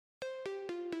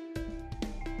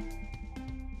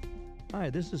Hi,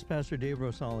 this is Pastor Dave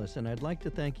Rosales, and I'd like to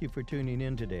thank you for tuning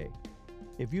in today.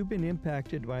 If you've been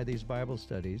impacted by these Bible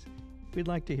studies, we'd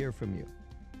like to hear from you.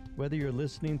 Whether you're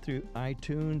listening through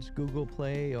iTunes, Google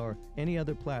Play, or any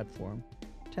other platform,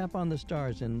 tap on the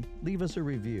stars and leave us a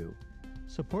review.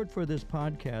 Support for this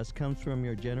podcast comes from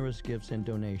your generous gifts and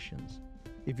donations.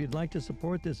 If you'd like to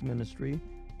support this ministry,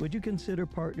 would you consider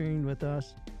partnering with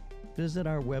us? Visit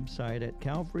our website at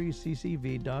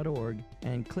calvaryccv.org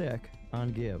and click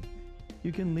on Give.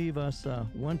 You can leave us a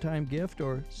one-time gift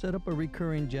or set up a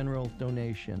recurring general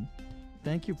donation.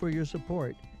 Thank you for your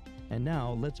support. And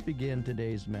now let's begin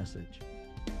today's message.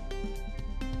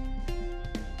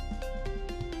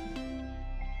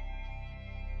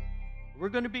 We're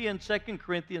going to be in 2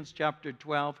 Corinthians chapter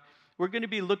 12. We're going to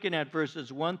be looking at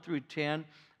verses 1 through 10.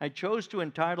 I chose to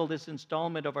entitle this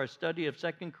installment of our study of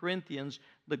 2 Corinthians,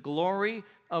 The Glory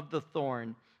of the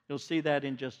Thorn. You'll see that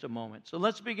in just a moment. So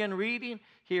let's begin reading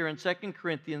here in 2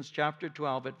 Corinthians chapter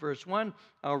 12 at verse 1.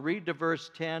 I'll read to verse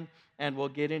 10 and we'll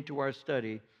get into our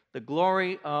study. The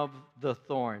glory of the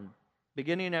thorn.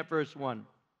 Beginning at verse 1.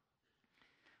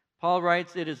 Paul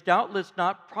writes, "It is doubtless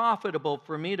not profitable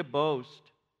for me to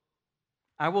boast.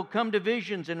 I will come to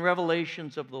visions and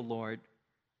revelations of the Lord.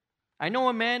 I know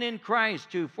a man in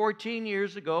Christ who 14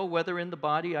 years ago, whether in the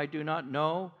body I do not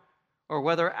know, or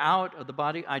whether out of the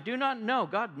body, I do not know,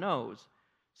 God knows.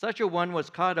 Such a one was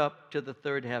caught up to the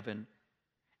third heaven.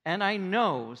 And I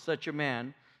know such a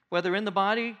man, whether in the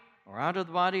body or out of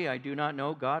the body, I do not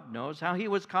know, God knows, how he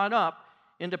was caught up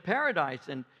into paradise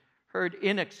and heard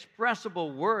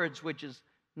inexpressible words which is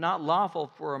not lawful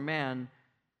for a man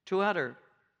to utter.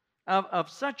 Of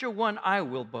such a one I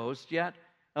will boast, yet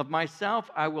of myself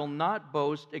I will not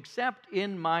boast except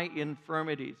in my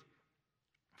infirmities.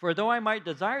 For though I might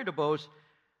desire to boast,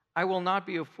 I will not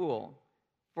be a fool,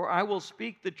 for I will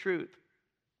speak the truth.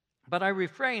 But I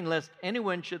refrain lest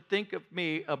anyone should think of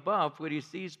me above what he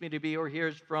sees me to be or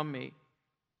hears from me.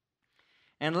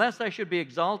 And lest I should be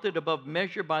exalted above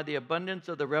measure by the abundance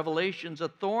of the revelations, a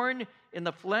thorn in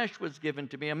the flesh was given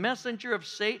to me, a messenger of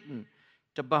Satan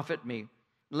to buffet me,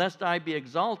 lest I be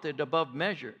exalted above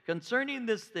measure. Concerning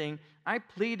this thing, I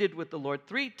pleaded with the Lord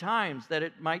 3 times that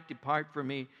it might depart from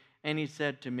me. And he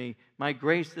said to me, my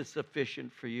grace is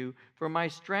sufficient for you, for my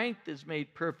strength is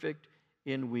made perfect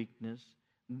in weakness.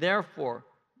 Therefore,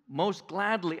 most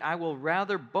gladly I will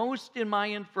rather boast in my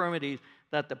infirmities,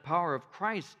 that the power of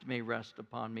Christ may rest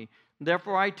upon me.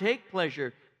 Therefore I take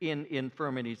pleasure in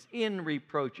infirmities, in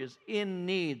reproaches, in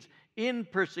needs, in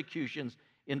persecutions,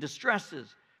 in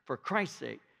distresses, for Christ's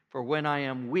sake. For when I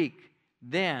am weak,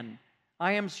 then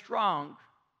I am strong.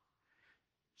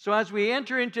 So as we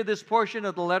enter into this portion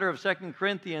of the letter of 2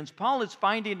 Corinthians, Paul is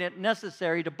finding it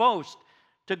necessary to boast,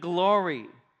 to glory.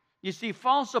 You see,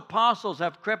 false apostles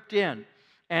have crept in,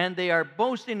 and they are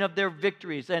boasting of their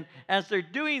victories. And as they're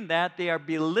doing that, they are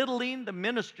belittling the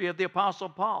ministry of the Apostle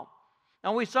Paul.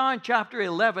 Now, we saw in chapter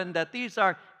 11 that these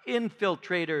are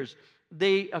infiltrators.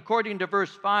 They, according to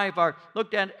verse 5, are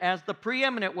looked at as the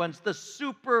preeminent ones, the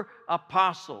super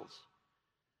apostles.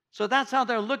 So that's how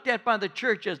they're looked at by the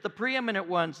church, as the preeminent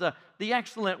ones, the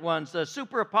excellent ones, the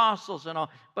super apostles and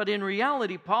all. But in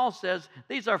reality, Paul says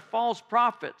these are false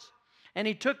prophets. And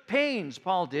he took pains,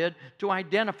 Paul did, to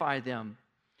identify them.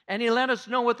 And he let us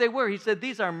know what they were. He said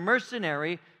these are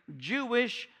mercenary,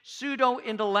 Jewish,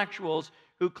 pseudo-intellectuals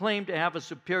who claim to have a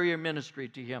superior ministry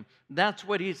to him. That's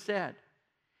what he said.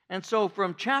 And so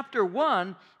from chapter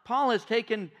 1, Paul has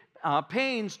taken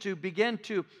pains to begin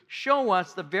to show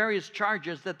us the various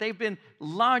charges that they've been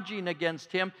lodging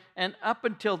against him. And up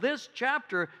until this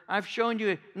chapter, I've shown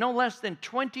you no less than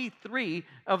 23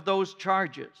 of those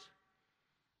charges.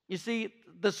 You see,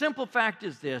 the simple fact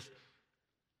is this: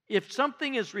 if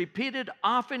something is repeated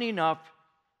often enough,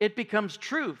 it becomes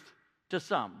truth to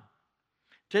some.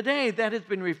 Today, that has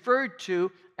been referred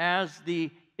to as the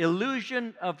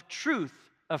illusion of truth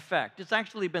effect. It's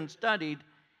actually been studied,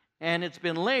 and it's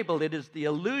been labeled. It is the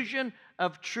illusion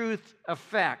of truth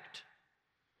effect.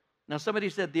 Now, somebody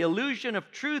said the illusion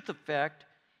of truth effect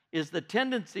is the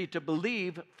tendency to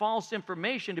believe false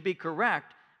information to be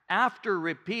correct after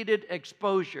repeated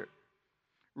exposure.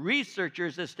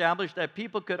 Researchers established that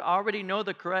people could already know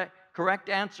the correct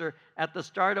answer at the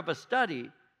start of a study,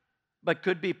 but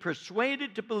could be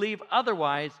persuaded to believe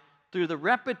otherwise through the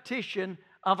repetition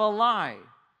of a lie.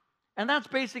 And that's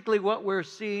basically what we're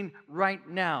seeing right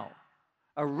now.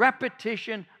 A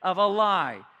repetition of a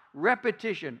lie.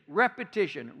 Repetition,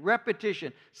 repetition,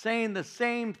 repetition, saying the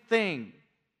same thing.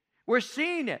 We're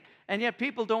seeing it, and yet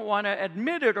people don't want to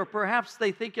admit it, or perhaps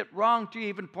they think it wrong to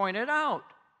even point it out.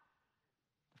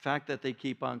 The fact that they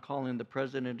keep on calling the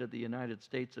President of the United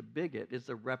States a bigot is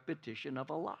a repetition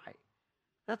of a lie.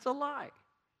 That's a lie.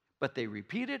 But they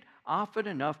repeat it often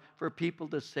enough for people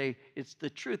to say it's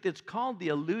the truth. It's called the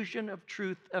illusion of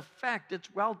truth effect.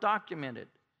 It's well documented.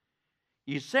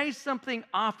 You say something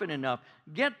often enough,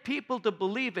 get people to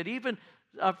believe it, even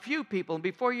a few people, and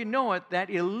before you know it, that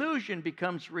illusion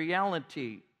becomes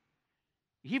reality.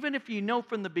 Even if you know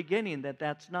from the beginning that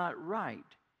that's not right,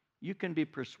 you can be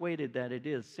persuaded that it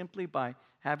is simply by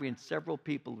having several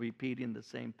people repeating the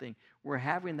same thing. We're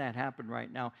having that happen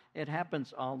right now. It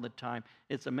happens all the time.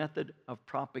 It's a method of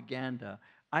propaganda.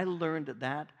 I learned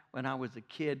that when I was a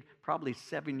kid, probably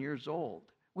 7 years old.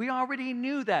 We already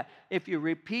knew that. If you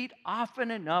repeat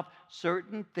often enough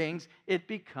certain things, it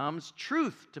becomes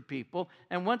truth to people.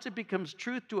 And once it becomes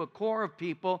truth to a core of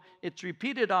people, it's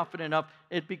repeated often enough,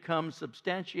 it becomes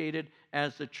substantiated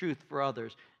as the truth for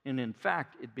others. And in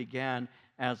fact, it began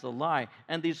as a lie.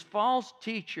 And these false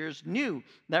teachers knew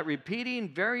that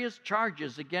repeating various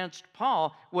charges against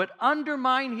Paul would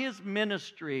undermine his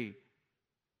ministry.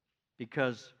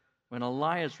 Because when a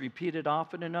lie is repeated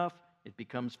often enough, it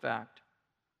becomes fact.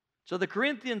 So the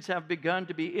Corinthians have begun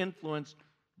to be influenced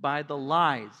by the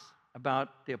lies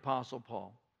about the Apostle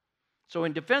Paul. So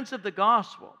in defense of the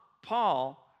gospel,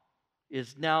 Paul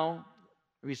is now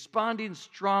responding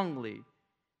strongly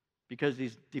because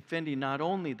he's defending not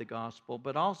only the gospel,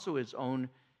 but also his own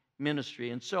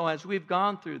ministry. And so as we've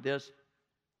gone through this,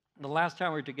 the last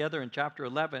time we were together in chapter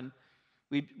 11,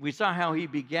 we saw how he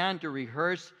began to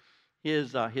rehearse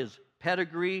his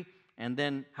pedigree, and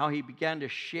then how he began to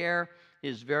share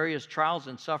his various trials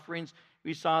and sufferings.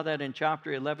 We saw that in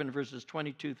chapter 11, verses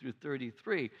 22 through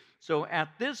 33. So at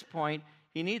this point,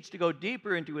 he needs to go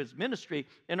deeper into his ministry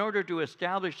in order to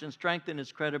establish and strengthen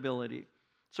his credibility.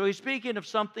 So he's speaking of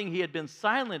something he had been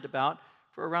silent about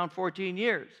for around 14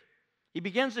 years. He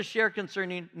begins to share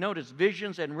concerning, notice,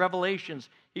 visions and revelations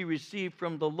he received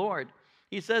from the Lord.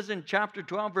 He says in chapter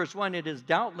 12, verse 1, "It is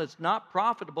doubtless not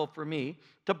profitable for me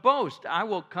to boast. I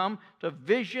will come to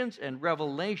visions and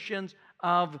revelations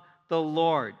of the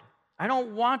Lord." I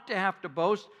don't want to have to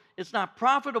boast. It's not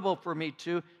profitable for me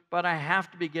to, but I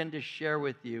have to begin to share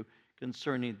with you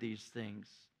concerning these things.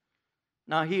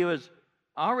 Now, he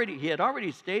had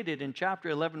already stated in chapter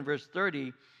 11, verse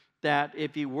 30, that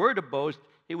if he were to boast,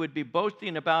 he would be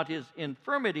boasting about his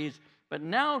infirmities. But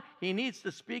now he needs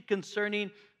to speak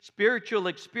concerning spiritual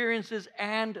experiences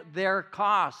and their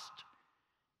cost.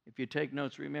 If you take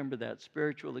notes, remember that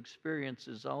spiritual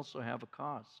experiences also have a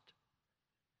cost.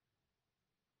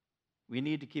 We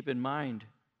need to keep in mind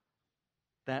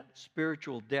that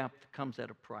spiritual depth comes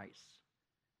at a price.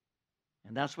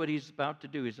 And that's what he's about to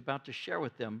do. He's about to share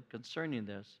with them concerning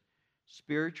this.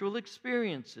 Spiritual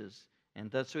experiences.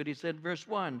 And that's what he said in verse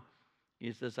 1.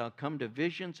 He says, "I'll come to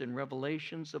visions and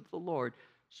revelations of the Lord."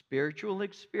 Spiritual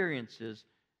experiences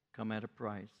come at a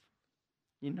price.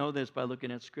 You know this by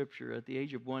looking at Scripture. At the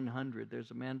age of 100, there's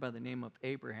a man by the name of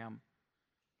Abraham.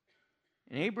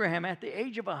 And Abraham, at the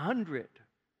age of 100,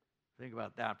 think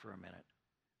about that for a minute,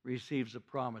 receives a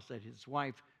promise that his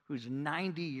wife, who's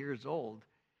 90 years old,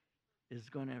 is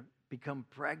going to become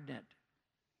pregnant.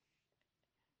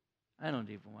 I don't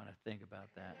even want to think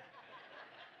about that.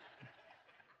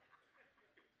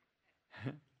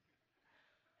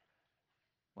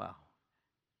 Wow.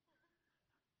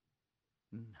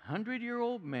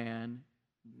 100-year-old man,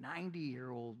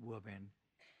 90-year-old woman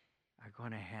are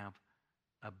going to have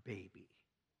a baby.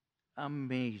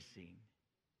 Amazing.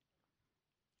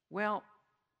 Well,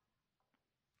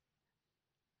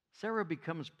 Sarah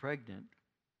becomes pregnant,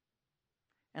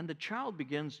 and the child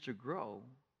begins to grow.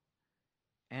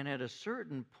 And at a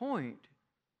certain point,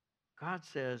 God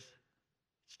says,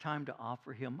 it's time to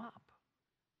offer him up.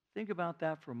 Think about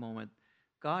that for a moment.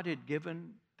 God had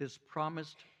given this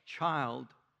promised child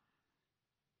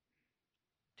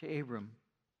to Abram.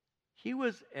 He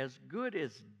was as good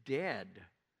as dead,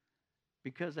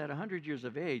 because at 100 years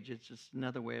of age, it's just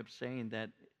another way of saying that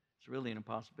it's really an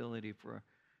impossibility for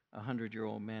a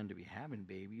 100-year-old man to be having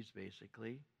babies,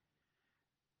 basically.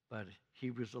 But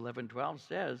Hebrews 11:12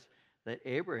 says that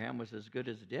Abraham was as good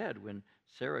as dead when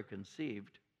Sarah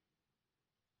conceived.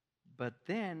 But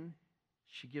then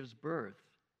she gives birth.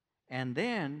 And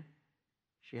then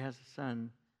she has a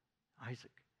son,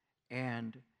 Isaac.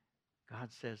 And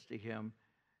God says to him,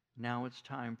 now it's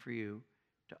time for you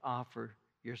to offer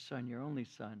your son, your only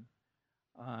son,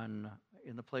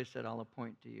 in the place that I'll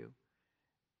appoint to you.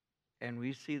 And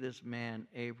we see this man,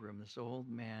 Abram, this old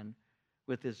man,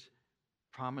 with his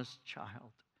promised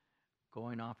child,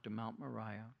 going off to Mount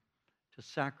Moriah to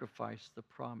sacrifice the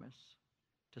promise,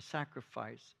 to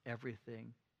sacrifice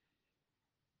everything.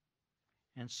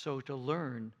 And so to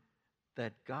learn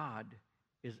that God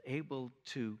is able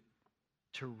to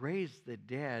raise the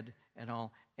dead and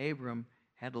all, Abram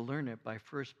had to learn it by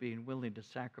first being willing to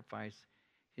sacrifice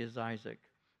his Isaac.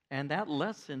 And that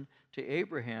lesson to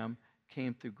Abraham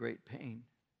came through great pain.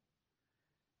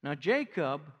 Now,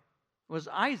 Jacob was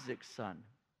Isaac's son,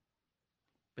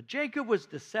 but Jacob was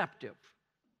deceptive.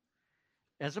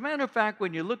 As a matter of fact,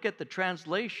 when you look at the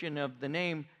translation of the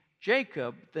name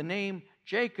Jacob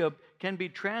can be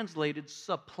translated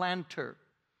supplanter.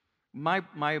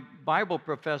 My Bible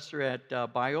professor at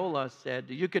Biola said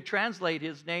you could translate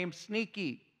his name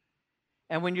sneaky.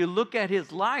 And when you look at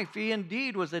his life, he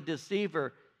indeed was a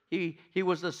deceiver. He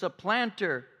was a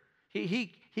supplanter.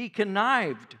 He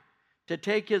connived to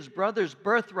take his brother's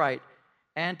birthright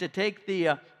and to take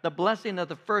the blessing of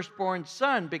the firstborn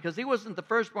son, because he wasn't the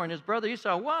firstborn, his brother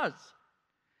Esau was.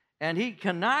 And he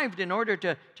connived in order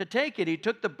to take it. He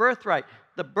took the birthright.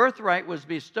 The birthright was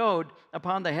bestowed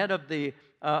upon the head of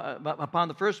upon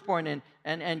the firstborn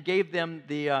and gave them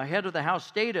the head of the house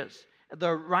status.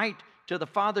 The right to the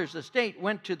father's estate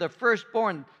went to the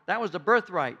firstborn. That was the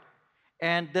birthright.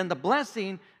 And then the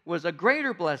blessing was a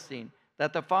greater blessing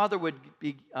that the father would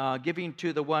be giving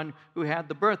to the one who had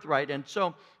the birthright. And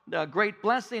so the great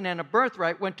blessing and a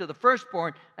birthright went to the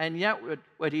firstborn. And yet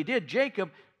what he did, Jacob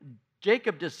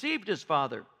deceived his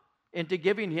father into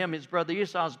giving him his brother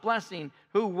Esau's blessing,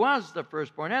 who was the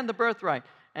firstborn and the birthright.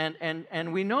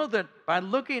 And we know that by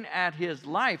looking at his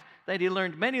life that he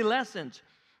learned many lessons,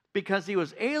 because he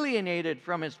was alienated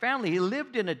from his family. He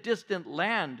lived in a distant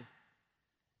land.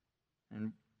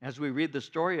 And as we read the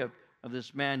story of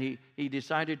this man, he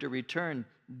decided to return,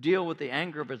 deal with the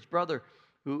anger of his brother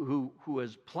who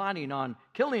was plotting on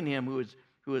killing him,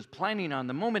 who was planning on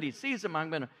the moment he sees him, I'm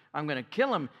going to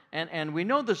kill him. And we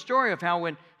know the story of how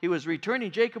when he was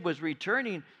returning, Jacob was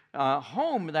returning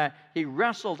home, that he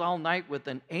wrestled all night with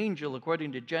an angel,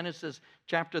 according to Genesis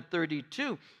chapter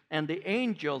 32. And the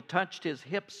angel touched his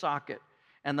hip socket,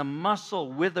 and the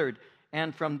muscle withered.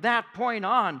 And from that point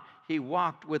on, he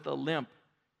walked with a limp.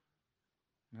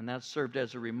 And that served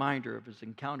as a reminder of his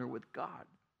encounter with God.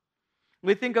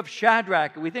 We think of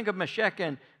Shadrach, we think of Meshach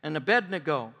and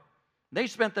Abednego. They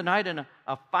spent the night in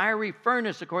a fiery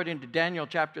furnace, according to Daniel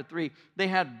chapter 3. They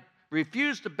had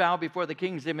refused to bow before the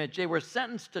king's image. They were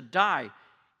sentenced to die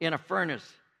in a furnace.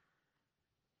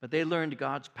 But they learned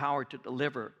God's power to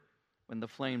deliver when the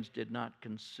flames did not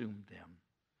consume them.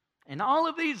 And all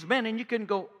of these men, and you can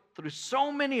go through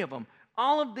so many of them,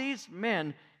 all of these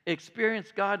men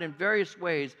experienced God in various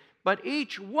ways, but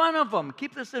each one of them,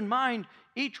 keep this in mind,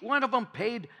 each one of them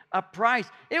paid a price.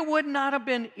 It would not have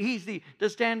been easy to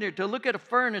stand there, to look at a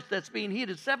furnace that's being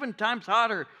heated 7 times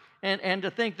hotter, and to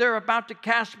think they're about to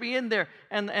cast me in there,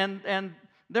 and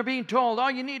they're being told all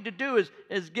you need to do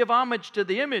is give homage to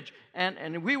the image,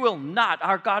 and we will not.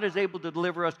 Our God is able to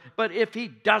deliver us, but if he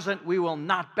doesn't, we will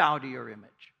not bow to your image.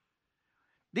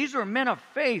 These were men of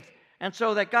faith, and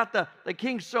so that got the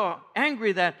king so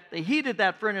angry that they heated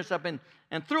that furnace up and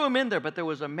threw him in there, but there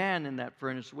was a man in that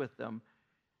furnace with them.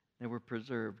 They were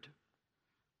preserved.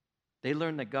 They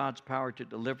learned that God's power to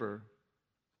deliver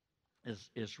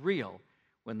is real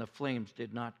when the flames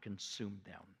did not consume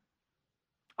them.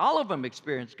 All of them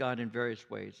experienced God in various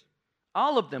ways.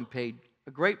 All of them paid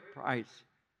a great price.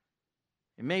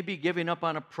 It may be giving up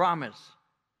on a promise.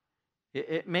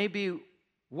 It may be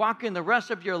walking the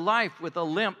rest of your life with a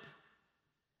limp.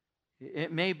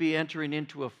 It may be entering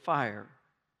into a fire.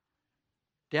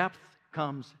 Depth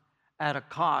comes at a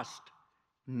cost.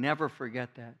 Never forget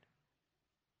that.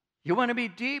 You want to be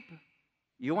deep?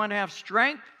 You want to have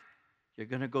strength? You're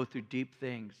going to go through deep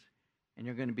things, and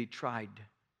you're going to be tried.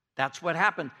 That's what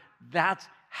happens. That's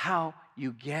how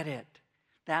you get it.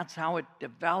 That's how it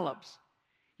develops.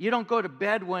 You don't go to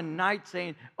bed one night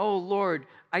saying, oh, Lord,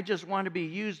 I just want to be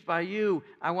used by you.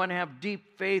 I want to have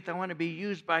deep faith. I want to be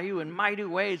used by you in mighty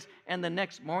ways. And the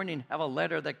next morning have a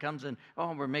letter that comes in,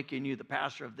 oh, we're making you the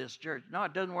pastor of this church. No,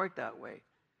 it doesn't work that way.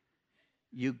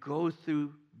 You go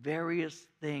through various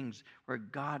things where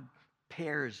God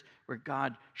pairs, where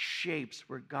God shapes,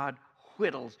 where God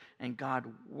whittles, and God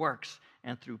works.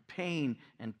 And through pain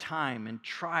and time and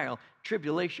trial,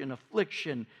 tribulation,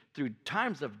 affliction, through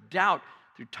times of doubt,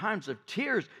 through times of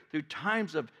tears, through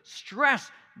times of stress,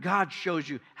 God shows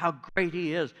you how great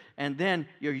he is. And then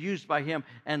you're used by him.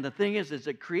 And the thing is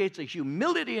it creates a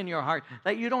humility in your heart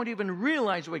that you don't even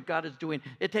realize what God is doing.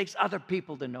 It takes other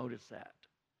people to notice that.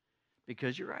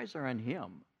 Because your eyes are on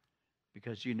him.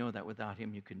 Because you know that without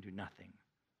him you can do nothing.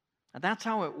 And that's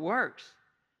how it works.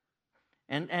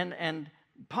 And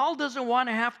Paul doesn't want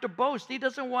to have to boast. He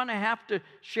doesn't want to have to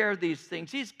share these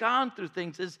things. He's gone through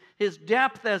things. His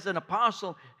depth as an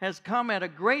apostle has come at a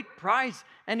great price,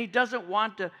 and he doesn't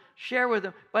want to share with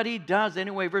them, but he does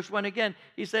anyway. Verse 1 again,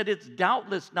 he said, it's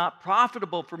doubtless not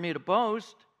profitable for me to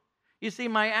boast. You see,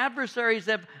 my adversaries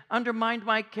have undermined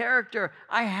my character.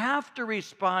 I have to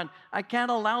respond. I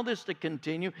can't allow this to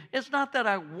continue. It's not that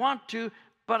I want to,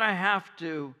 but I have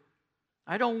to.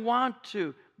 I don't want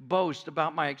to boast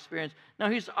about my experience. Now,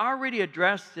 he's already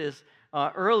addressed this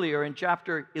earlier in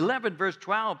chapter 11, verse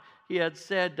 12. He had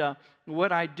said,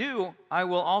 what I do, I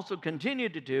will also continue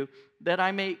to do, that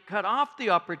I may cut off the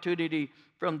opportunity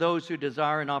from those who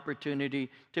desire an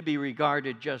opportunity to be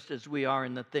regarded just as we are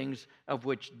in the things of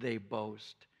which they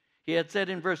boast. He had said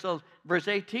in verse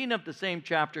 18 of the same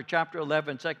chapter, chapter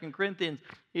 11, 2 Corinthians,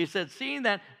 he said, seeing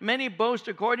that many boast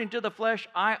according to the flesh,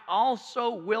 I also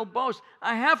will boast.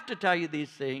 I have to tell you these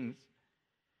things.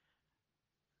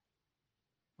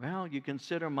 Well, you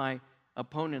consider my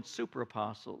opponents super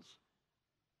apostles.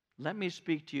 Let me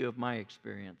speak to you of my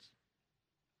experience.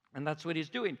 And that's what he's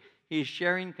doing. He's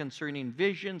sharing concerning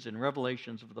visions and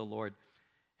revelations of the Lord.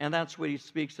 And that's what he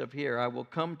speaks of here. I will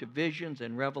come to visions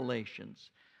and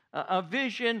revelations. A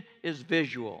vision is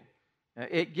visual.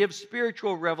 It gives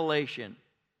spiritual revelation.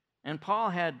 And Paul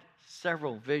had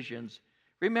several visions.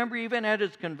 Remember, even at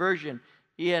his conversion,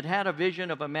 he had had a vision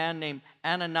of a man named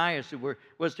Ananias who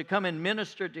was to come and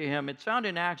minister to him. It's found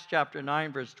in Acts chapter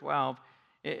 9, verse 12.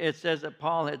 It says that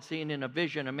Paul had seen in a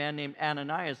vision a man named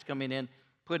Ananias coming in,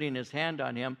 putting his hand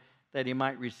on him that he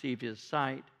might receive his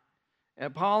sight.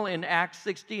 Paul in Acts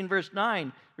 16, verse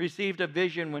 9, received a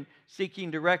vision when seeking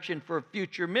direction for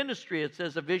future ministry. It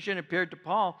says, a vision appeared to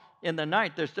Paul in the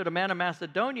night. There stood a man of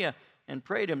Macedonia and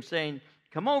prayed him, saying,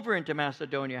 come over into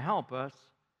Macedonia, help us.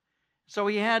 So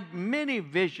he had many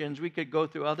visions. We could go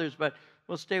through others, but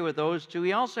we'll stay with those two.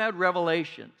 He also had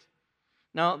revelations.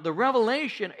 Now, a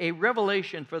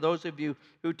revelation for those of you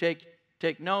who take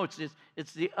notes,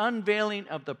 it's the unveiling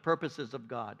of the purposes of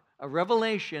God. A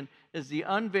revelation is the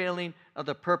unveiling of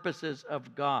the purposes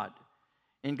of God.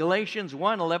 In Galatians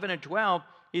 1, 11 and 12,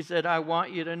 he said, I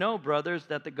want you to know, brothers,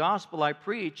 that the gospel I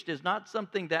preached is not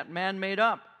something that man made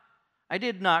up. I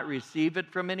did not receive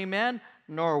it from any man,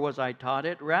 nor was I taught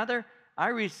it. Rather, I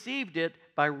received it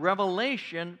by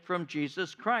revelation from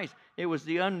Jesus Christ. It was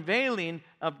the unveiling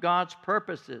of God's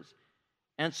purposes.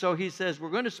 And so he says, we're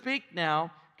going to speak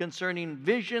now concerning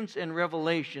visions and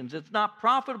revelations. It's not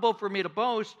profitable for me to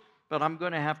boast, but I'm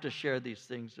going to have to share these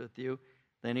things with you.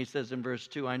 Then he says in verse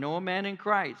 2, I know a man in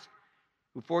Christ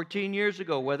who 14 years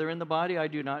ago, whether in the body I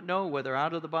do not know, whether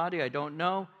out of the body I don't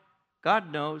know,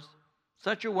 God knows,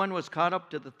 such a one was caught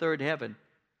up to the third heaven.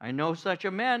 I know such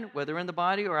a man, whether in the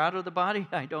body or out of the body,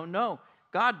 I don't know.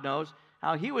 God knows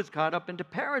how he was caught up into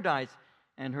paradise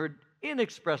and heard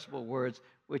inexpressible words,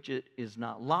 which it is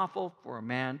not lawful for a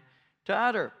man to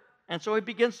utter. And so he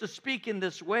begins to speak in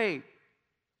this way.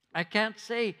 I can't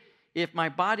say if my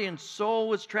body and soul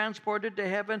was transported to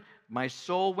heaven, my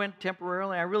soul went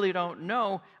temporarily. I really don't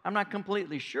know. I'm not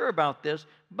completely sure about this.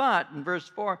 But in verse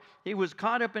 4, he was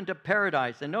caught up into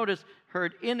paradise. And notice,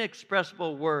 heard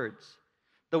inexpressible words.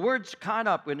 The words caught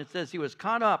up, when it says he was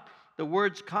caught up, the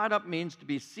words caught up means to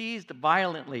be seized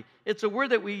violently. It's a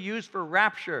word that we use for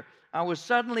rapture. I was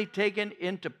suddenly taken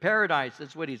into paradise.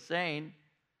 That's what he's saying.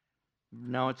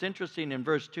 Now, it's interesting in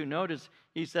verse 2, notice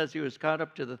he says he was caught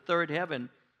up to the third heaven.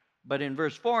 But in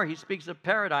verse 4, he speaks of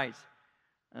paradise.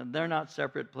 And they're not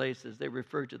separate places. They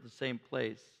refer to the same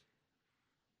place.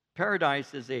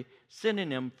 Paradise is a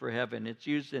synonym for heaven. It's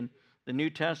used in the New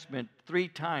Testament 3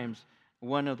 times,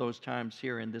 one of those times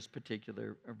here in this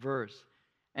particular verse.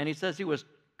 And he says he was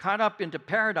caught up into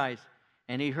paradise,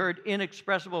 and he heard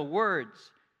inexpressible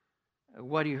words.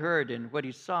 What he heard and what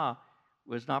he saw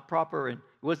was not proper, and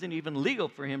it wasn't even legal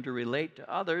for him to relate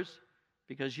to others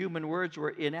because human words were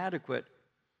inadequate.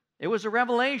 It was a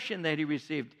revelation that he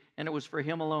received, and it was for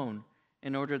him alone,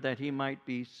 in order that he might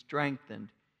be strengthened.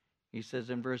 He says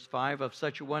in verse 5, of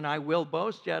such a one I will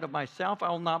boast, yet of myself I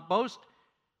will not boast,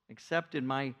 except in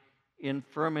my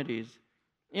infirmities.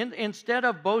 Instead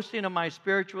of boasting of my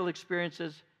spiritual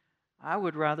experiences, I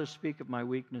would rather speak of my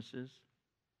weaknesses.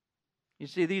 You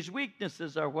see, these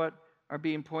weaknesses are what are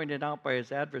being pointed out by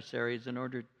his adversaries in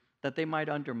order that they might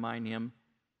undermine him.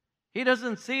 He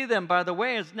doesn't see them, by the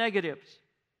way, as negatives.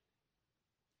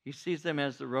 He sees them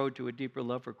as the road to a deeper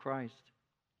love for Christ.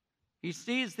 He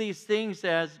sees these things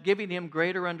as giving him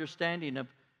greater understanding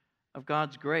of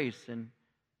God's grace and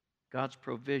God's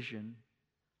provision.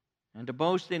 And to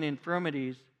boast in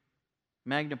infirmities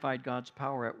magnified God's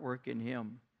power at work in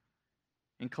him.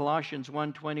 In Colossians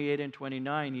 1:28 and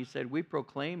 29, he said, we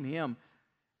proclaim him,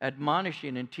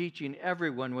 admonishing and teaching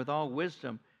everyone with all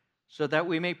wisdom, so that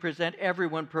we may present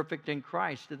everyone perfect in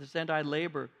Christ. To this end I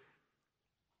labor,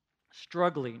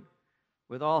 struggling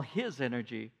with all his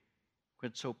energy,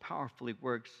 which so powerfully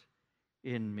works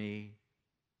in me.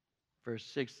 Verse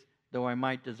 6, though I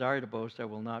might desire to boast, I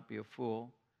will not be a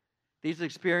fool. These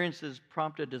experiences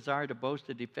prompt a desire to boast,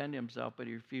 to defend himself, but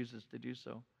he refuses to do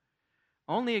so.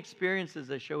 Only experiences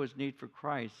that show his need for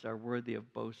Christ are worthy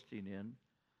of boasting in.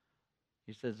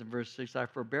 He says in verse 6, I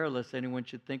forbear lest anyone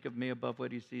should think of me above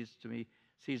what he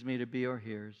sees me to be or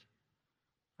hears.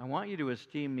 I want you to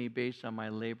esteem me based on my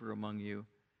labor among you,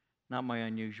 not my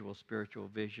unusual spiritual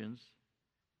visions.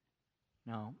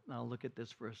 Now look at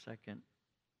this for a second.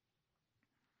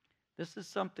 This is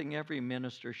something every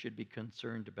minister should be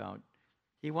concerned about.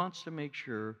 He wants to make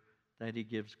sure that he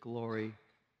gives glory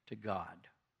to God.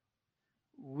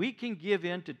 We can give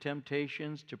in to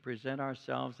temptations to present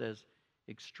ourselves as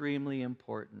extremely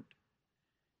important.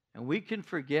 And we can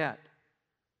forget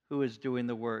who is doing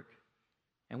the work.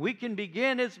 And we can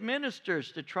begin as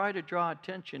ministers to try to draw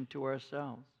attention to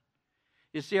ourselves.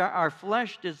 You see, our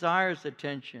flesh desires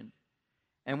attention.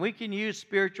 And we can use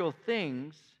spiritual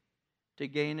things to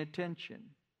gain attention.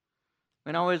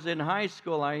 When I was in high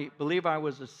school, I believe I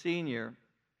was a senior,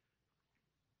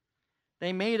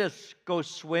 they made us go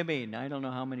swimming. I don't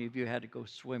know how many of you had to go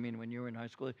swimming when you were in high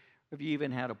school, or if you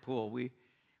even had a pool. We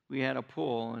had a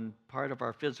pool, and part of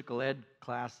our physical ed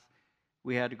class,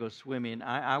 we had to go swimming.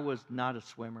 I was not a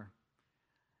swimmer.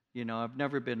 You know, I've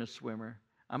never been a swimmer.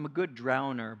 I'm a good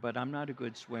drowner, but I'm not a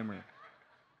good swimmer.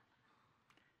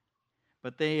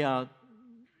 But they,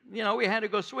 we had to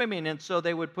go swimming, and so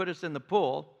they would put us in the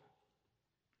pool.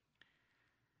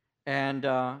 And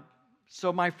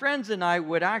so my friends and I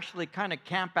would actually kind of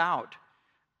camp out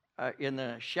in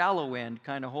the shallow end,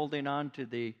 kind of holding on to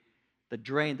the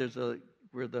drain. There's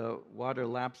where the water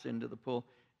laps into the pool,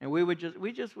 and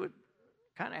we just would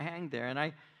kind of hang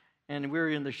there. And we were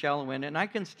in the shallow end, and I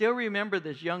can still remember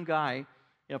this young guy,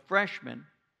 a freshman,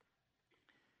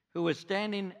 who was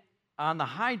standing on the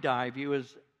high dive. He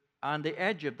was on the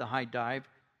edge of the high dive,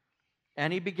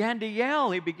 and he began to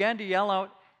yell. He began to yell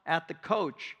out at the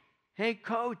coach. Hey,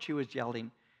 coach, he was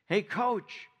yelling. Hey,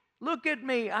 coach, look at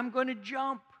me. I'm going to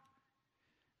jump.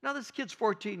 Now, this kid's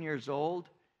 14 years old.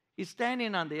 He's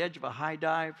standing on the edge of a high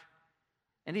dive,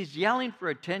 and he's yelling for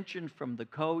attention from the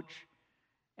coach.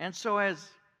 And so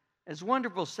as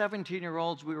wonderful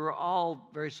 17-year-olds, we were all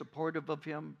very supportive of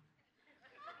him,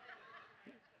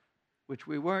 which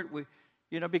we weren't.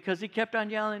 Because he kept on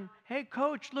yelling, hey,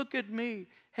 coach, look at me.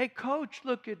 Hey, coach,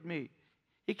 look at me.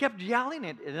 He kept yelling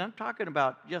it, and I'm talking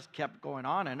about just kept going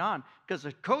on, because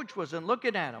the coach wasn't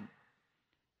looking at him.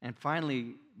 And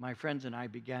finally, my friends and I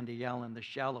began to yell in the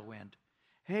shallow end,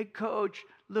 hey, coach,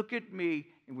 look at me.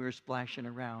 And we were splashing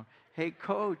around. Hey,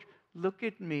 coach, look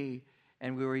at me.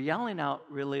 And we were yelling out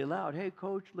really loud, hey,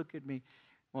 coach, look at me.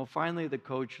 Well, finally, the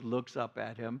coach looks up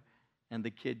at him, and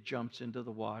the kid jumps into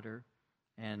the water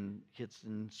and hits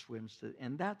and swims.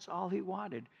 And that's all he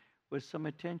wanted, was some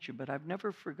attention. But I've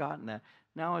never forgotten that.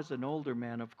 Now, as an older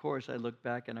man, of course, I look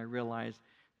back and I realize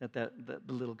that the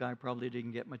little guy probably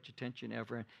didn't get much attention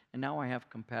ever. And now I have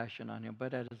compassion on him.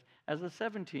 But as a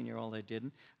 17-year-old, I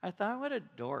didn't. I thought, what a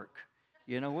dork.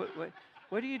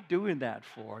 What are you doing that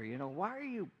for? Why are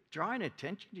you drawing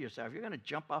attention to yourself? You're going to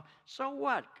jump off. So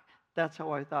what? That's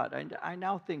how I thought. I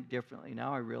now think differently.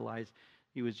 Now I realize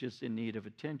he was just in need of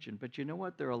attention. But you know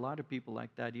what? There are a lot of people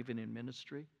like that, even in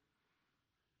ministry.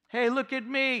 Hey, look at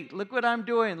me. Look what I'm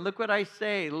doing. Look what I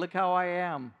say. Look how I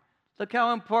am. Look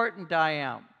how important I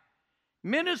am.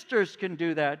 Ministers can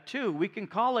do that too. We can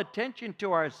call attention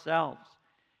to ourselves.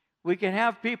 We can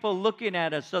have people looking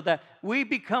at us so that we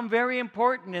become very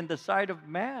important in the sight of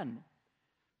man.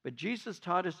 But Jesus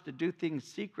taught us to do things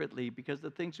secretly, because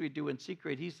the things we do in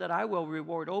secret, he said, I will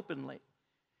reward openly.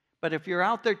 But if you're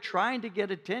out there trying to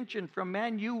get attention from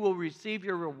man, you will receive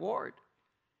your reward.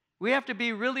 We have to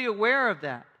be really aware of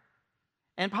that.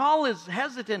 And Paul is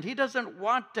hesitant. He doesn't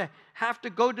want to have to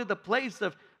go to the place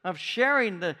of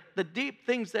sharing the deep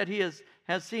things that he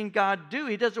has seen God do.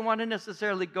 He doesn't want to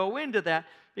necessarily go into that,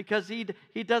 because he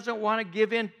doesn't want to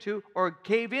give in to or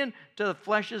cave in to the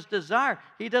flesh's desire.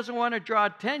 He doesn't want to draw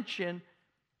attention,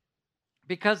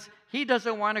 because he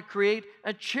doesn't want to create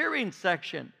a cheering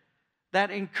section that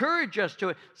encourage us to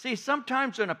it. See,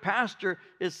 sometimes when a pastor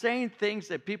is saying things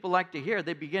that people like to hear,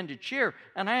 they begin to cheer.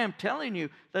 And I am telling you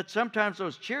that sometimes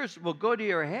those cheers will go to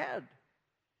your head.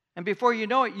 And before you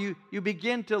know it, you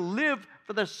begin to live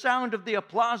for the sound of the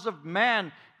applause of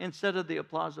man instead of the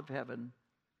applause of heaven.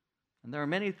 And there are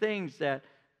many things that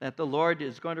that the Lord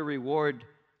is going to reward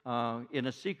in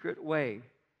a secret way.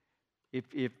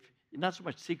 If not so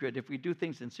much secret, if we do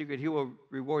things in secret, He will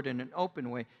reward in an open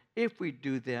way if we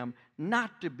do them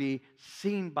not to be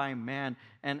seen by man.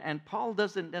 And Paul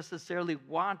doesn't necessarily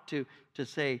want to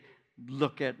say,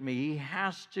 look at me. He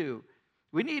has to.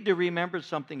 We need to remember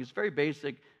something. It's very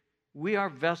basic. We are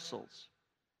vessels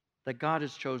that God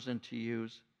has chosen to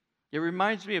use. It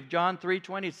reminds me of John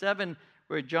 3:27,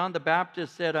 where John the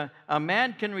Baptist said, a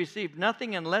man can receive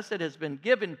nothing unless it has been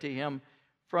given to him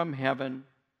from heaven.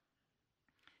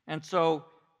 And so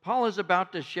Paul is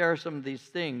about to share some of these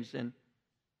things,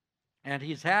 and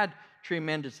he's had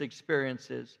tremendous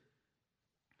experiences.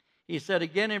 He said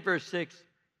again in verse 6,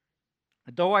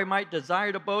 though I might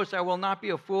desire to boast, I will not be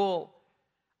a fool.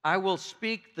 I will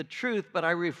speak the truth, but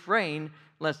I refrain,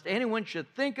 lest anyone should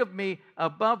think of me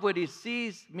above what he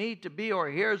sees me to be or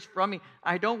hears from me.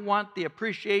 I don't want the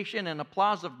appreciation and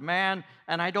applause of man,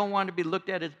 and I don't want to be looked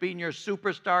at as being your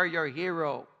superstar, your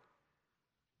hero.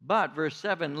 But, verse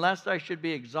 7, lest I should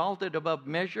be exalted above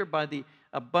measure by the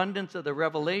abundance of the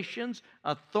revelations,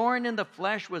 a thorn in the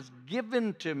flesh was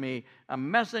given to me, a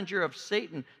messenger of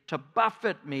Satan, to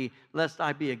buffet me, lest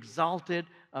I be exalted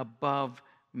above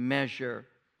measure.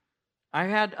 I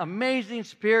had amazing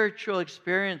spiritual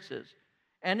experiences,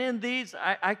 and in these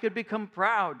I could become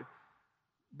proud,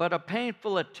 but a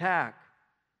painful attack,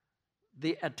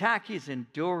 the attack he's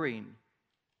enduring,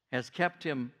 has kept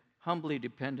him humbly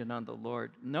dependent on the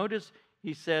Lord. Notice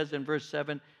he says in verse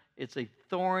 7, it's a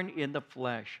thorn in the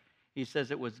flesh. He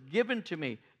says, it was given to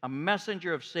me, a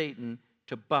messenger of Satan,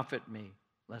 to buffet me,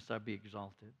 lest I be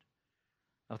exalted.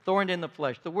 A thorn in the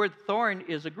flesh. The word thorn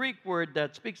is a Greek word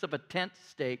that speaks of a tent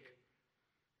stake.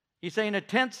 He's saying a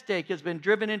tent stake has been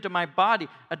driven into my body.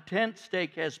 A tent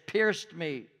stake has pierced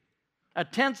me. A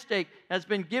tent stake has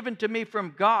been given to me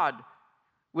from God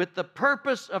with the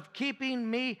purpose of keeping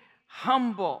me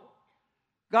humble.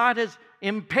 God has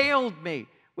impaled me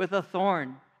with a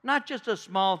thorn. Not just a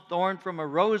small thorn from a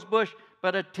rose bush,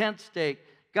 but a tent stake.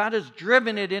 God has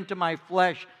driven it into my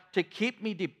flesh to keep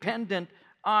me dependent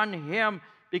on Him,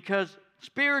 because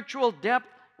spiritual depth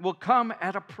will come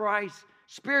at a price.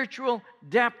 Spiritual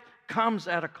depth comes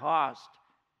at a cost.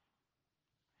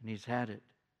 And He's had it.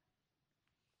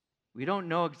 We don't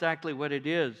know exactly what it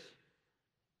is.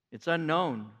 It's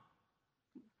unknown.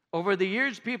 Over the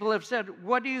years, people have said,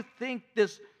 what do you think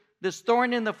this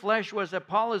thorn in the flesh was that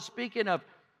Paul is speaking of?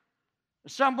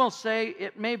 Some will say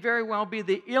it may very well be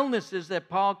the illnesses that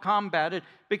Paul combated,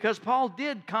 because Paul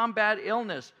did combat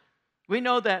illness. We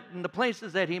know that in the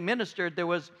places that he ministered, there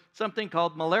was something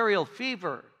called malarial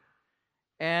fever.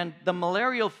 And the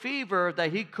malarial fever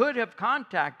that he could have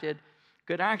contacted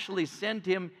could actually send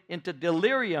him into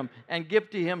delirium and give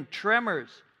to him tremors.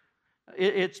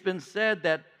 It's been said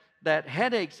that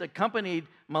headaches accompanied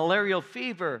malarial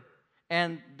fever,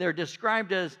 and they're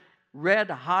described as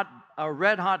a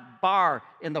red hot bar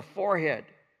in the forehead.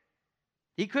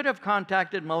 He could have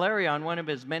contacted malaria on one of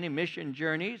his many mission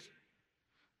journeys.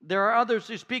 There are others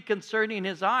who speak concerning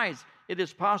his eyes. It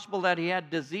is possible that he had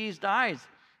diseased eyes.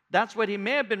 That's what he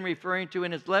may have been referring to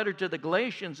in his letter to the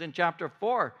Galatians in chapter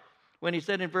 4, when he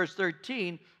said in verse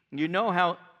 13, you know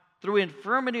how through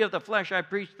infirmity of the flesh I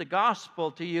preached the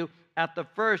gospel to you at the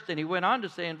first. And he went on to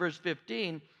say in verse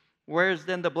 15, whereas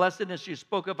then the blessedness you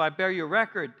spoke of, I bear you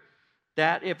record,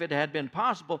 that if it had been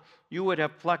possible, you would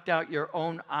have plucked out your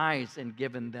own eyes and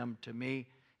given them to me.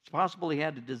 It's possible he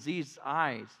had diseased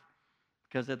eyes,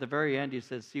 because at the very end he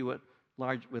says, see with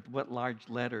what large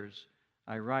letters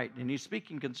I write. And he's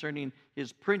speaking concerning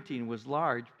his printing was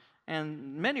large,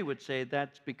 and many would say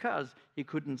that's because he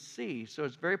couldn't see. So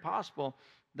it's very possible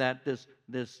that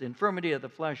this infirmity of the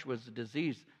flesh was a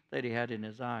disease that he had in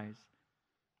his eyes.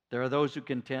 There are those who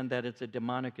contend that it's a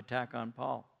demonic attack on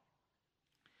Paul.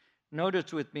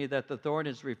 Notice with me that the thorn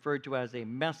is referred to as a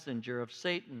messenger of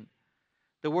Satan.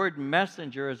 The word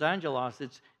messenger is angelos.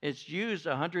 It's used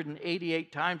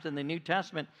 188 times in the New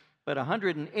Testament, but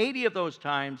 180 of those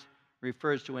times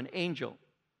refers to an angel.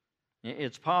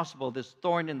 It's possible this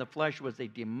thorn in the flesh was a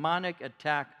demonic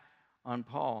attack on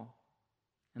Paul.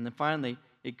 And then finally,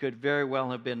 it could very well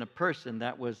have been a person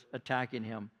that was attacking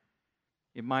him.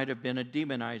 It might have been a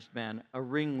demonized man, a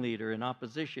ringleader in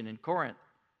opposition in Corinth.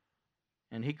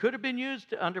 And he could have been used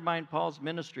to undermine Paul's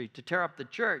ministry, to tear up the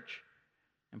church.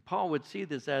 And Paul would see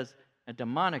this as a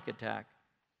demonic attack,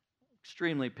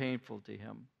 extremely painful to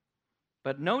him.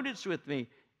 But notice with me,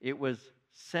 it was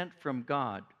sent from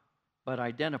God, but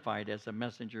identified as a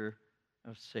messenger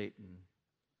of Satan.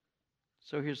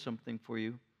 So here's something for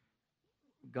you.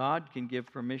 God can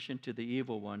give permission to the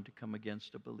evil one to come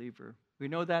against a believer. We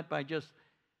know that by just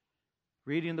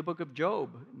reading the book of Job.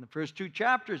 In the first 2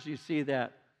 chapters, you see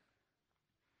that.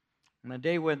 On the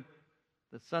day when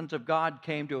the sons of God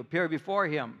came to appear before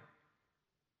him,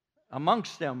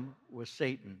 amongst them was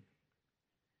Satan.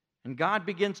 And God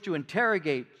begins to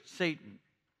interrogate Satan.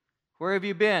 Where have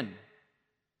you been?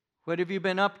 What have you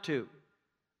been up to?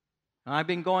 I've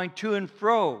been going to and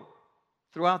fro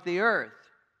throughout the earth.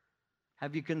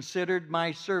 Have you considered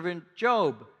my servant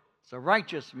Job? He's a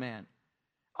righteous man.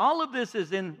 All of this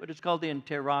is in what is called the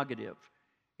interrogative.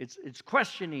 It's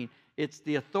questioning. It's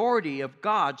the authority of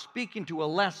God speaking to a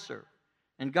lesser.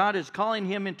 And God is calling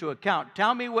him into account.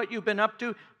 Tell me what you've been up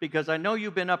to, because I know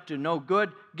you've been up to no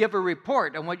good. Give a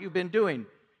report on what you've been doing.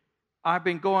 I've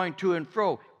been going to and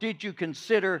fro. Did you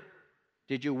consider,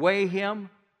 did you weigh him?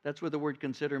 That's what the word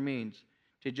consider means.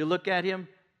 Did you look at him?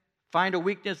 Find a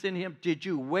weakness in him? Did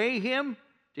you weigh him?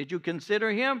 Did you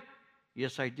consider him?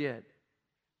 Yes, I did.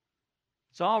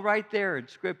 It's all right there in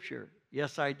Scripture.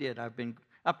 Yes, I did. I've been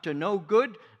up to no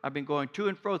good. I've been going to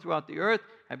and fro throughout the earth.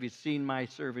 Have you seen my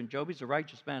servant Job? He's a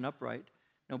righteous man, upright.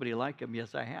 Nobody like him.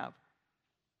 Yes, I have.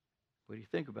 What do you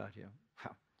think about him?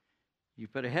 Well, you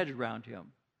put a hedge around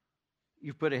him.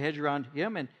 You've put a hedge around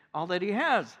him and all that he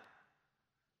has.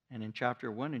 And in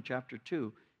chapter 1 and chapter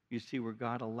 2, you see where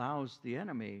God allows the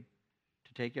enemy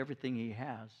to take everything he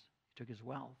has. He took his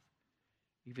wealth,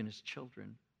 even his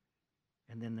children.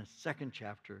 And then the second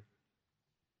chapter,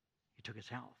 he took his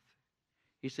health.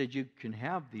 He said, you can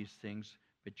have these things,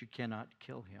 but you cannot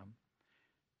kill him.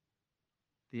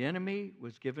 The enemy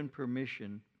was given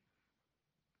permission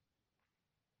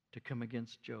to come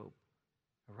against Job,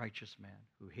 a righteous man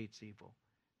who hates evil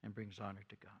and brings honor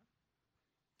to God.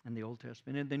 In the Old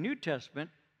Testament. In the New Testament,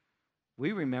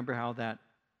 we remember how that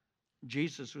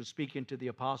Jesus was speaking to the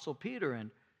Apostle Peter,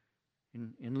 and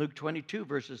in Luke 22,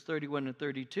 verses 31 and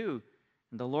 32,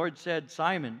 and the Lord said,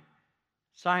 Simon,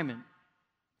 Simon,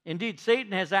 indeed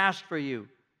Satan has asked for you,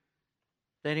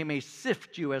 that he may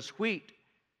sift you as wheat,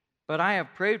 but I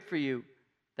have prayed for you,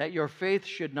 that your faith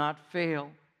should not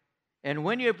fail. And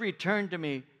when you have returned to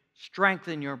me,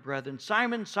 strengthen your brethren.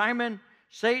 Simon, Simon,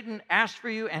 Satan asked for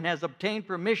you and has obtained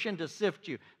permission to sift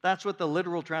you. That's what the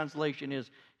literal translation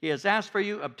is. He has asked for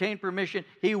you, obtained permission.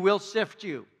 He will sift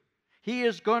you. He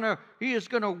is going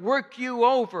to work you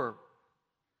over.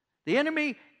 The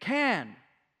enemy can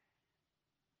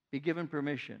be given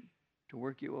permission to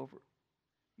work you over.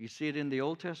 You see it in the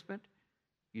Old Testament.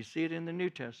 You see it in the New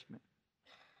Testament.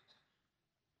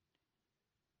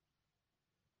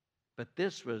 But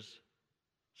this was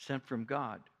sent from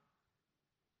God.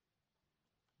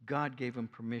 God gave him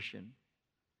permission,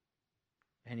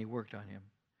 and he worked on him.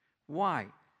 Why?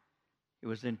 It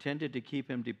was intended to keep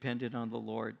him dependent on the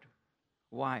Lord.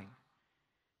 Why?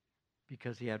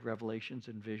 Because he had revelations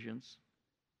and visions,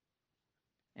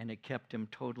 and it kept him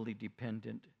totally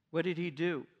dependent. What did he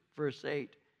do? Verse 8,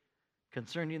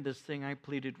 concerning this thing I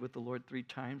pleaded with the Lord 3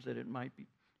 times that it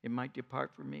might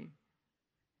depart from me.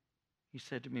 He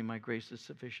said to me, my grace is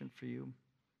sufficient for you.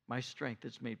 My strength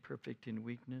is made perfect in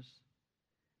weakness.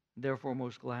 Therefore,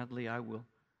 most gladly, I will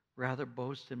rather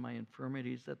boast in my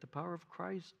infirmities, that the power of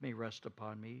Christ may rest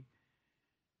upon me.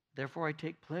 Therefore, I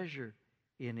take pleasure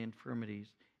in infirmities,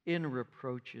 in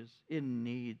reproaches, in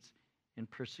needs, in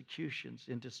persecutions,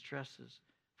 in distresses,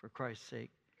 for Christ's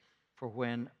sake. For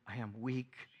when I am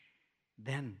weak,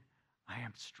 then I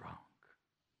am strong.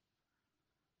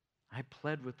 I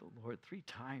pled with the Lord 3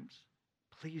 times.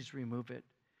 Please remove it.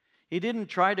 He didn't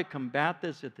try to combat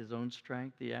this with his own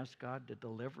strength. He asked God to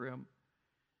deliver him.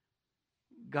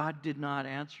 God did not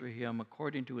answer him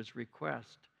according to his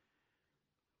request,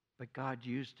 but God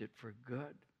used it for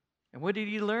good. And what did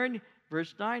he learn?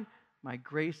 Verse 9, my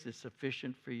grace is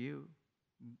sufficient for you.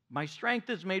 My strength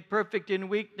is made perfect in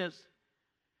weakness.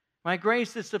 My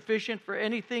grace is sufficient for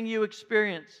anything you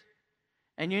experience.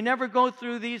 And you never go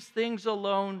through these things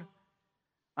alone.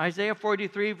 Isaiah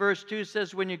 43 verse 2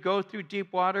 says, when you go through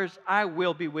deep waters, I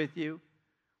will be with you.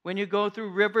 When you go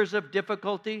through rivers of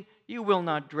difficulty, you will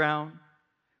not drown.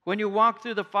 When you walk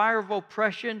through the fire of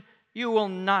oppression, you will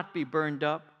not be burned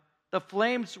up. The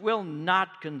flames will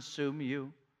not consume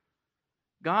you.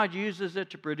 God uses it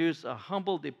to produce a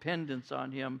humble dependence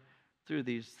on him through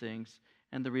these things.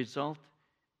 And the result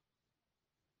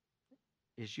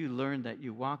is you learn that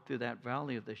you walk through that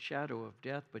valley of the shadow of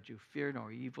death, but you fear no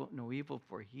evil,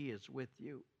 for he is with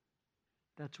you.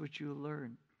 That's what you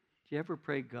learn. Do you ever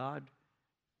pray, God,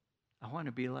 I want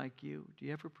to be like you? Do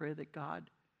you ever pray that, God,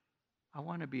 I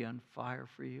want to be on fire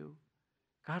for you?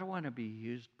 God, I want to be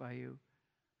used by you.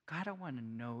 God, I want to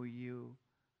know you.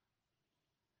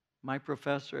 My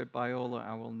professor at Biola,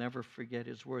 I will never forget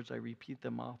his words. I repeat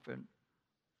them often.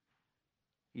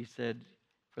 He said,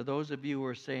 For those of you who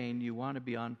are saying you want to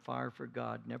be on fire for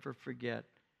God, never forget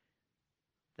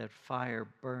that fire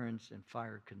burns and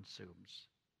fire consumes.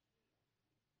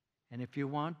 And if you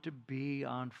want to be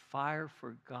on fire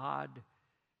for God,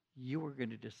 you are going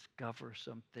to discover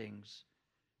some things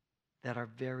that are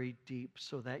very deep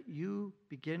so that you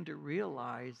begin to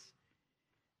realize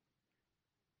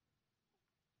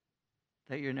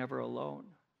that you're never alone.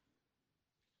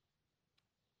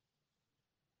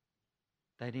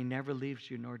 That He never leaves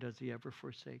you, nor does He ever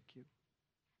forsake you.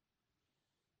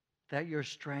 That your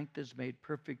strength is made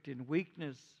perfect in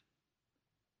weakness.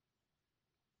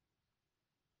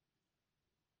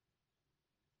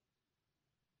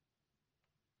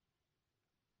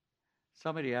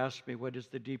 Somebody asked me, what is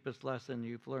the deepest lesson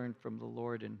you've learned from the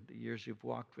Lord in the years you've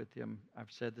walked with Him?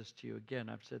 I've said this to you again.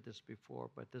 I've said this before,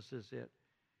 but this is it.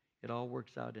 It all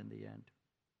works out in the end.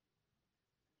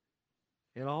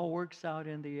 It all works out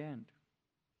in the end.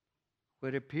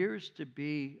 What appears to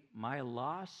be my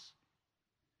loss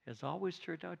has always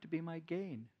turned out to be my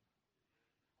gain.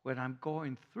 When I'm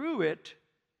going through it,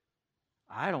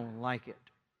 I don't like it.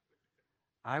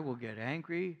 I will get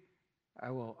angry.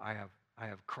 I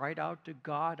have cried out to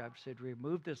God. I've said,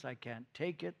 remove this. I can't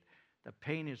take it. The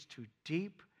pain is too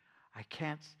deep. I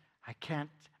can't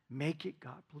make it.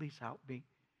 God, please help me.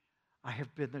 I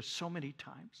have been there so many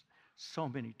times.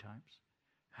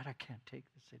 God, I can't take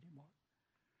this anymore.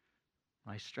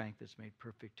 My strength is made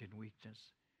perfect in weakness.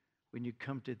 When you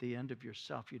come to the end of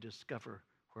yourself, you discover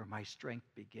where my strength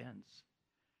begins.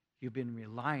 You've been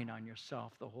relying on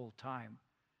yourself the whole time.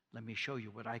 Let me show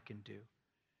you what I can do.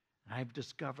 And I've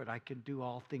discovered I can do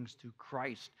all things through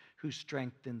Christ who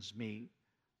strengthens me.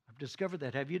 I've discovered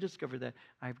that. Have you discovered that?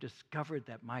 I've discovered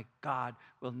that my God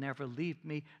will never leave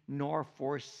me nor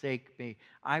forsake me.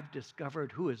 I've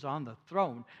discovered who is on the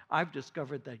throne. I've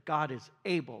discovered that God is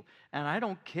able. And I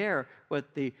don't care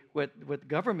what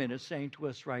government is saying to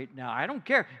us right now. I don't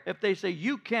care if they say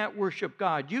you can't worship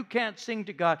God, you can't sing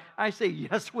to God. I say,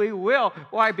 yes, we will.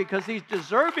 Why? Because He's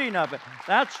deserving of it.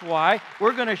 That's why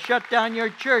we're going to shut down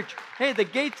your church. Hey, the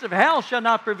gates of hell shall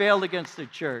not prevail against the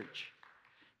church.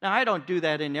 Now, I don't do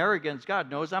that in arrogance. God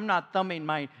knows I'm not thumbing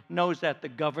my nose at the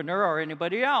governor or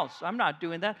anybody else. I'm not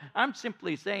doing that. I'm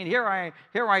simply saying, here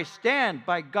I stand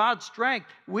by God's strength.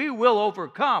 We will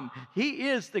overcome. He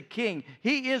is the King.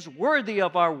 He is worthy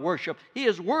of our worship. He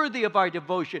is worthy of our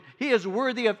devotion. He is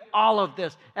worthy of all of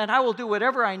this. And I will do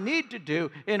whatever I need to do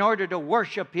in order to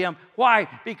worship Him. Why?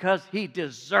 Because He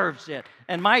deserves it.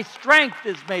 And my strength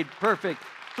is made perfect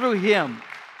through Him.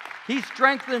 He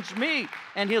strengthens me,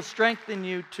 and He'll strengthen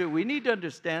you too. We need to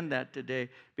understand that today,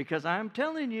 because I'm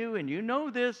telling you, and you know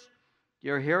this,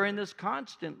 you're hearing this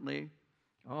constantly.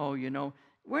 Oh,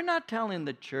 we're not telling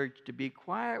the church to be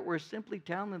quiet. We're simply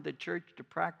telling the church to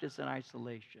practice in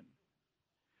isolation.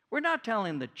 We're not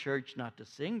telling the church not to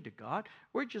sing to God.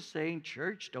 We're just saying,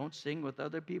 church, don't sing with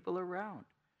other people around.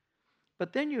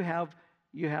 But then you have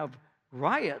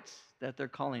riots that they're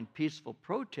calling peaceful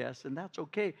protests, and that's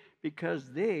okay because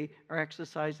they are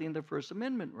exercising their First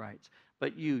Amendment rights.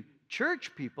 But you church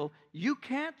people, you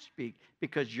can't speak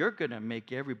because you're going to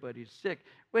make everybody sick.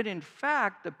 But in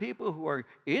fact, the people who are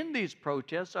in these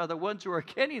protests are the ones who are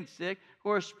getting sick,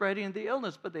 who are spreading the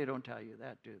illness, but they don't tell you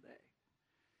that, do they?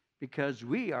 Because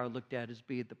we are looked at as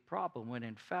being the problem, when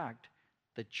in fact,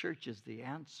 the church is the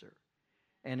answer.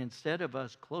 And instead of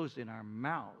us closing our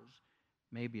mouths,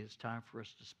 maybe it's time for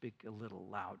us to speak a little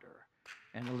louder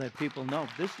and to let people know,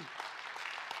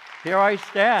 here I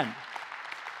stand.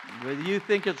 Whether you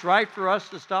think it's right for us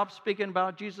to stop speaking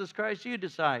about Jesus Christ, you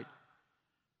decide.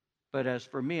 But as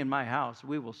for me and my house,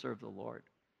 we will serve the Lord.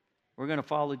 We're going to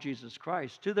follow Jesus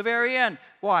Christ to the very end.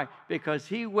 Why? Because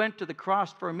He went to the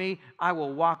cross for me. I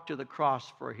will walk to the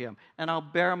cross for Him. And I'll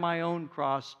bear my own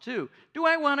cross too. Do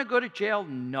I want to go to jail?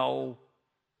 No.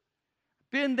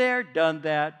 Been there, done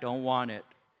that, don't want it.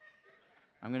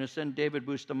 I'm going to send David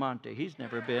Bustamante. He's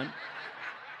never been.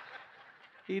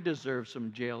 He deserves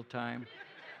some jail time.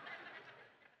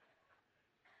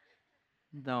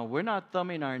 No, we're not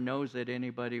thumbing our nose at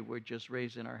anybody. We're just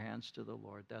raising our hands to the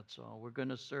Lord. That's all. We're going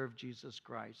to serve Jesus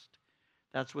Christ.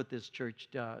 That's what this church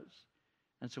does.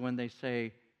 And so when they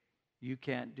say, you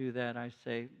can't do that, I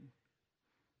say,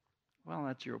 well,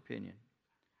 that's your opinion.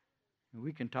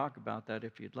 We can talk about that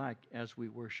if you'd like as we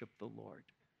worship the Lord.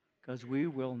 Because we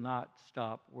will not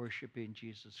stop worshiping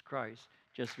Jesus Christ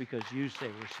just because you say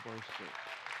we're supposed to.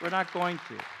 We're not going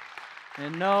to.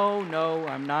 And no,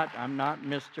 I'm not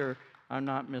Mr. I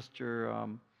don't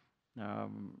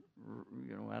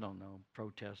know,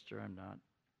 protester. I'm not.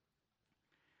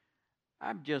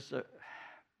 I'm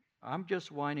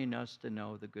just wanting us to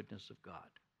know the goodness of God.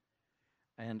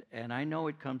 And I know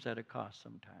it comes at a cost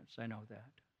sometimes. I know that.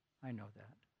 I know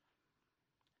that.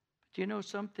 But you know,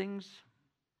 some things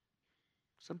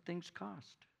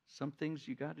cost. Some things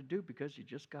you got to do because you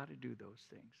just got to do those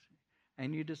things.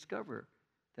 And you discover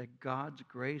that God's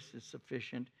grace is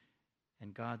sufficient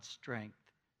and God's strength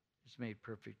is made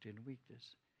perfect in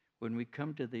weakness. When we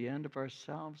come to the end of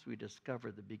ourselves, we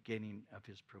discover the beginning of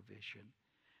his provision.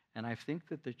 And I think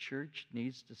that the church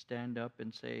needs to stand up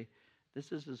and say,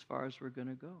 this is as far as we're going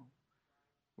to go.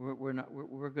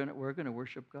 We're going to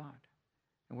worship God.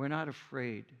 And we're not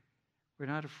afraid. We're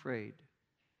not afraid.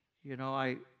 You know,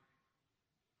 I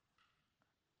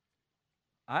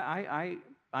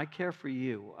care for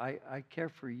you. I care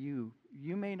for you.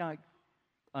 You may not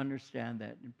understand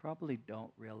that and probably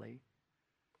don't really.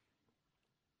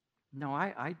 No,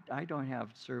 I don't have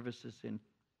services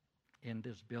in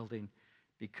this building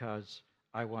because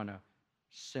I want to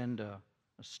send a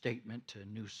statement to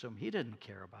Newsom. He didn't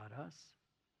care about us.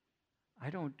 I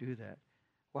don't do that.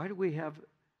 Why do we have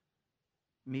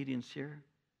meetings here?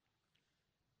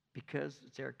 Because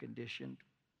it's air conditioned.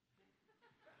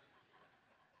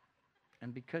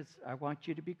 And because I want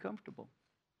you to be comfortable.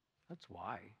 That's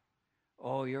why.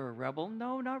 Oh, you're a rebel?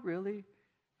 No, not really.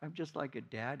 I'm just like a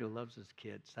dad who loves his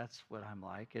kids. That's what I'm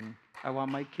like. And I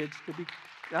want my kids to be,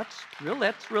 that's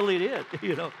really it.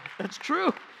 You know, that's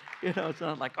true. You know, it's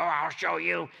not like, oh, I'll show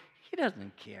you. He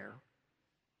doesn't care.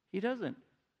 He doesn't.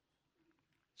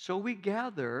 So we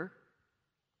gather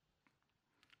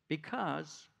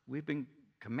because we've been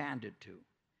commanded to.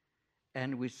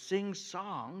 And we sing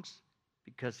songs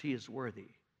because he is worthy.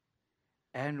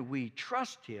 And we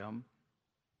trust him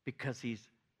because he's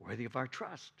worthy of our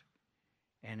trust.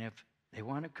 And if they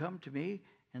want to come to me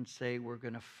and say, we're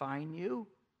going to fine you,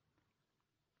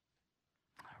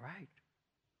 all right.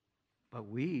 But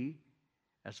we,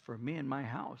 as for me and my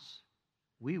house,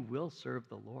 we will serve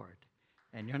the Lord.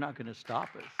 And you're not going to stop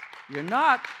us. You're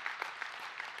not.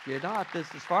 You're not. This,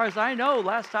 as far as I know,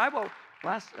 last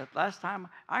time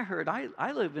I heard,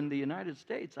 I live in the United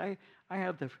States. I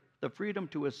have the freedom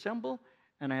to assemble,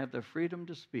 and I have the freedom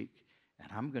to speak. And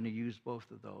I'm going to use both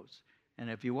of those. And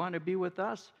if you want to be with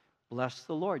us, bless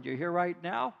the Lord. You're here right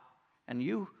now, and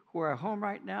you who are at home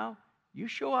right now, you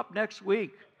show up next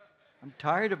week. I'm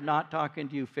tired of not talking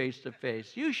to you face to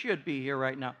face. You should be here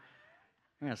right now.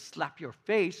 I'm going to slap your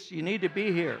face. You need to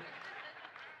be here.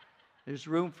 There's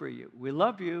room for you. We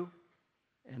love you,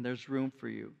 and there's room for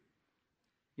you.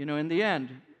 You know, in the end,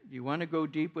 you want to go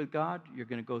deep with God, you're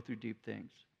going to go through deep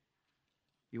things.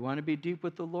 You want to be deep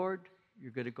with the Lord,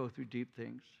 you're going to go through deep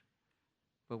things.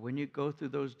 But when you go through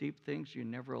those deep things, you're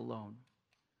never alone.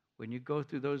 When you go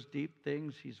through those deep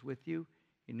things, he's with you.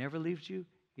 He never leaves you.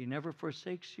 He never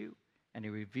forsakes you. And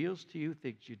he reveals to you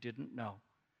things you didn't know.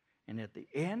 And at the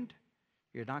end,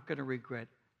 you're not going to regret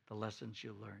the lessons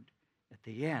you learned. At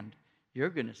the end, you're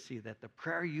going to see that the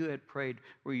prayer you had prayed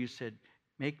where you said,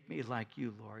 make me like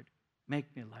you, Lord. Make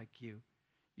me like you.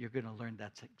 You're going to learn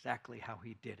that's exactly how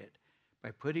he did it.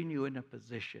 By putting you in a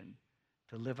position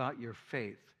to live out your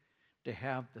faith, to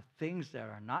have the things that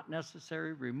are not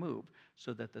necessary removed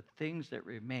so that the things that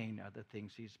remain are the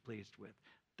things he's pleased with.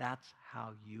 That's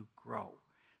how you grow.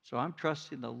 So I'm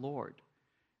trusting the Lord.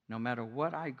 No matter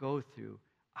what I go through,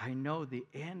 I know the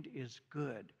end is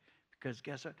good. Because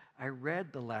guess what? I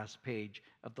read the last page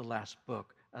of the last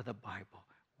book of the Bible.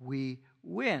 We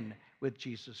win with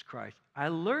Jesus Christ. I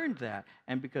learned that.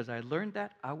 And because I learned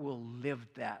that, I will live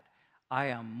that. I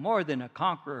am more than a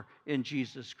conqueror in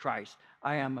Jesus Christ.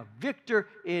 I am a victor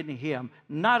in him,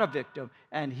 not a victim.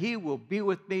 And he will be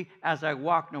with me as I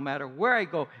walk no matter where I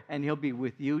go, and he'll be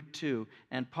with you too.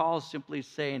 And Paul's simply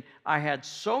saying, I had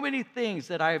so many things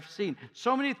that I have seen,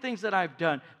 so many things that I've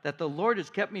done, that the Lord has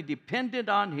kept me dependent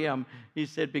on him. He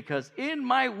said, because in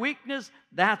my weakness,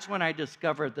 that's when I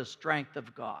discovered the strength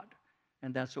of God.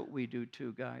 And that's what we do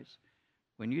too, guys.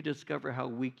 When you discover how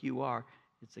weak you are,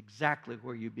 it's exactly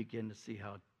where you begin to see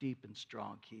how deep and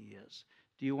strong he is.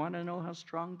 Do you want to know how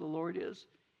strong the Lord is?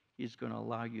 He's going to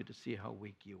allow you to see how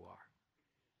weak you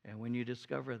are. And when you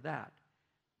discover that,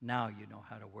 now you know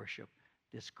how to worship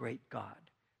this great God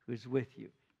who's with you,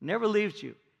 never leaves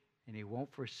you, and he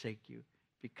won't forsake you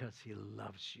because he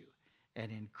loves you.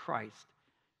 And in Christ,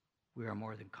 we are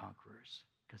more than conquerors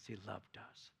because he loved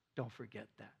us. Don't forget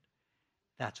that.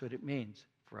 That's what it means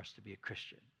for us to be a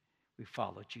Christian. We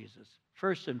follow Jesus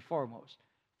first and foremost,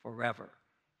 forever.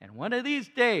 And one of these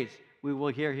days, we will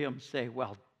hear him say,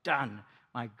 well done,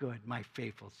 my good, my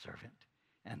faithful servant.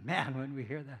 And man, when we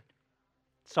hear that,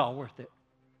 it's all worth it.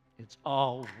 It's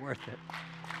all worth it.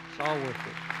 It's all worth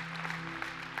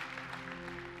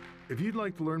it. If you'd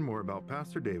like to learn more about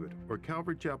Pastor David or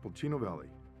Calvary Chapel Chino Valley,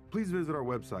 please visit our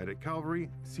website at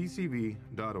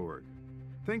calvaryccv.org.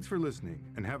 Thanks for listening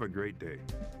and have a great day.